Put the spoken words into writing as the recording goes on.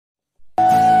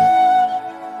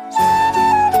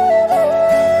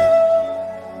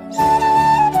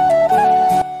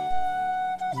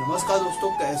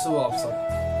कैसे हो आप सब?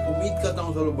 उम्मीद करता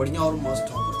हूँ चलो बढ़िया और मस्त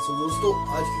होंगे। सो दोस्तों,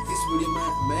 आज की इस वीडियो में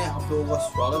मैं आप लोगों का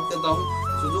स्वागत करता हूँ।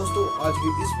 सो दोस्तों, आज की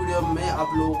इस वीडियो में मैं आप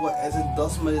लोगों को ऐसे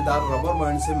 10 मजेदार रबर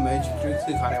बैंड से मैजिक ट्रिक्स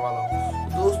दिखाने वाला हूँ।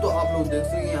 दोस्तों, आप लोग देख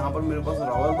सकते हैं यहाँ पर मेरे पास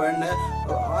रबर बैंड है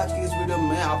और आज की इस वीडियो में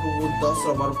मैं आप लोगों को 10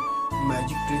 रबर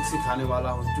मैजिक ट्रिक्स सिखाने वाला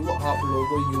हूँ जो आप लोगों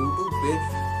को यूट्यूब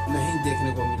पे नहीं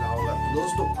देखने को मिला होगा। तो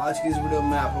दोस्तों, आज की इस वीडियो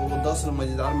में आप लोगों को 10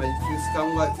 मजेदार मैजिक ट्रिक्स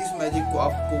सिखाऊंगा। इस मैजिक को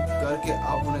आपको करके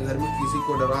आप अपने घर में किसी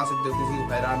को डरा सकते हो, किसी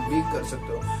को हैरान भी कर सकते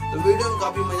हो। तो वीडियो में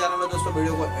काफी मजा आने वाला दोस्तों,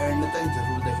 वीडियो को एंड तक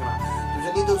जरूर देखना। तो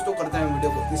चलिए दोस्तों, करते हैं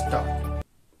वीडियो को start.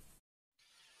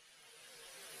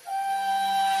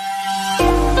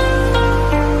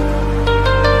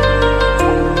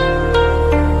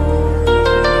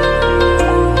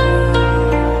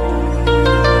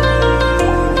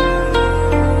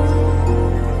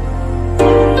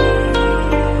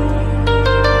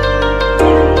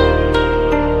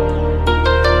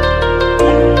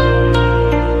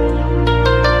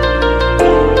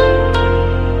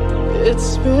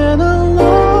 It's been a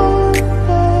long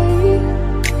day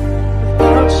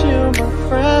without you, my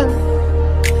friend,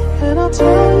 and I'll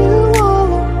tell you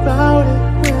all about it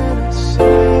when I see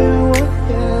you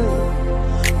again.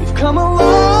 We've come a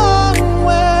long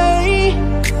way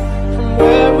from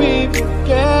where we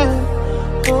began.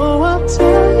 Oh, I'll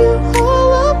tell you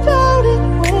all about it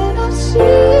when I see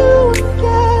you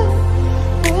again.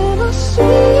 When I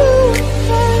see you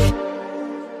again.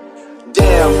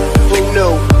 Damn, who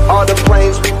knew? All the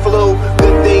planes we flew,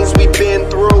 good things we've been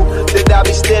through. That I'll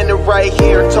be standing right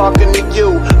here talking to you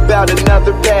about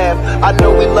another path. I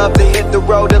know we love to hit the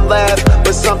road and laugh,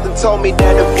 but something told me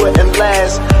that it wouldn't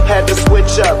last. Had to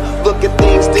switch up, look at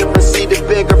things different, see the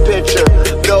bigger picture.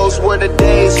 Those were the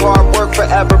days, hard work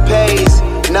forever pays.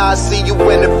 Now I see you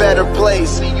in a better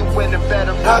place.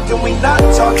 How can we not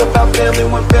talk about family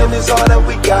when family's all that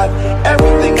we got?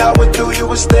 Everything I went through, you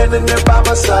were standing there by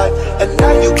my side, and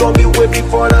now you gon' be with me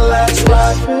for the last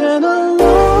ride. It's been a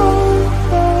long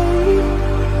day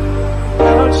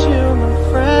without you, my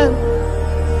friend,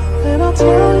 and I'll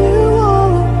tell you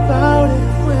all about it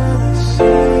when I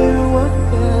see you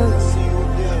again.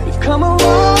 We've come a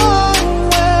long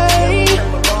way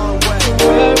from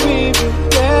where we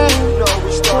began.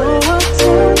 Oh, I'll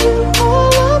tell you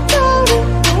all about it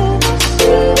when I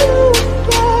see you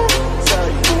again. When I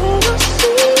see you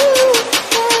again.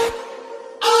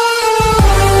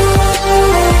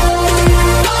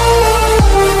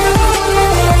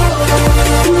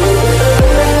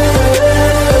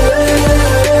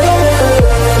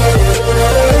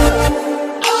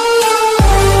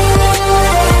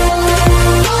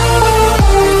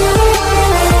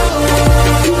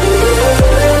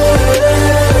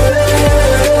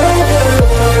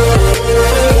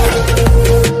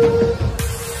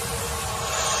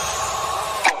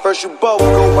 First you both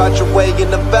go out your way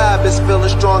and the vibe is feeling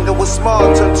strong, and what's small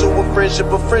turn to a friendship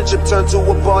turn to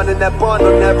a bond, and that bond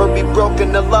will never be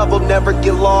broken, the love will never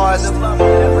get lost.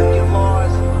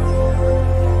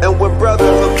 And when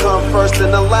brotherhood come first,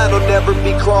 then the line will never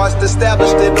be crossed.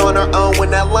 Established it on our own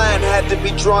when that line had to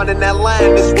be drawn, and that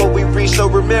line is what we reach, so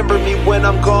remember me when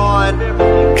I'm gone.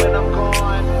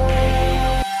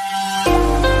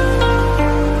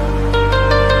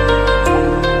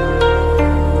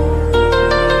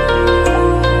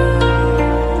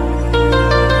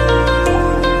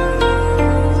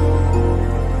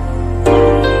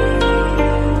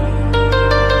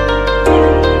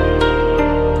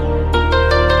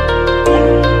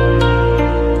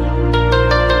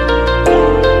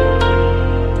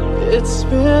 It's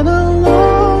been a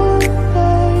long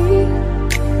day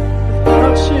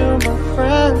without you, my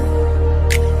friend,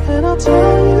 and I'll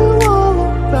tell you all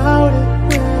about it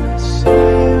when I see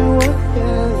you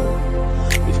again.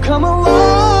 We've come a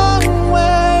long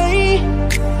way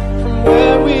from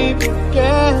where we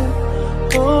began.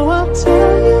 Oh, I'll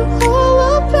tell you all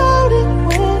about it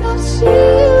when I see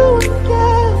you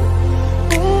again.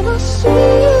 When I see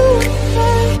you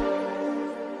again.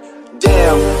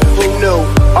 Damn, who knew?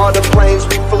 All the planes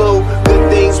we flew, good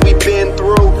things we've been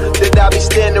through. That I'll be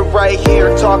standing right here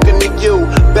talking to you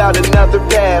about another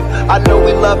path. I know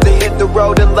we love to hit the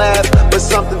road and laugh, but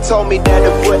something told me that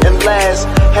it wouldn't last.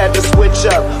 Had to switch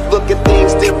up, look at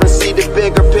things different, see the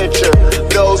bigger picture.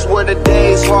 Those were the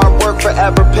days, hard work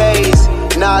forever pays.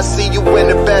 Now I see you in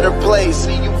a better place.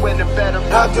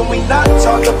 How can we not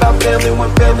talk about family when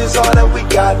family's all that we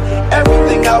got?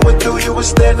 Everything I went through, you were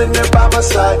standing there by my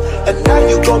side, and now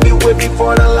you gon' be with me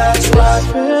for the last ride.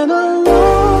 It's been a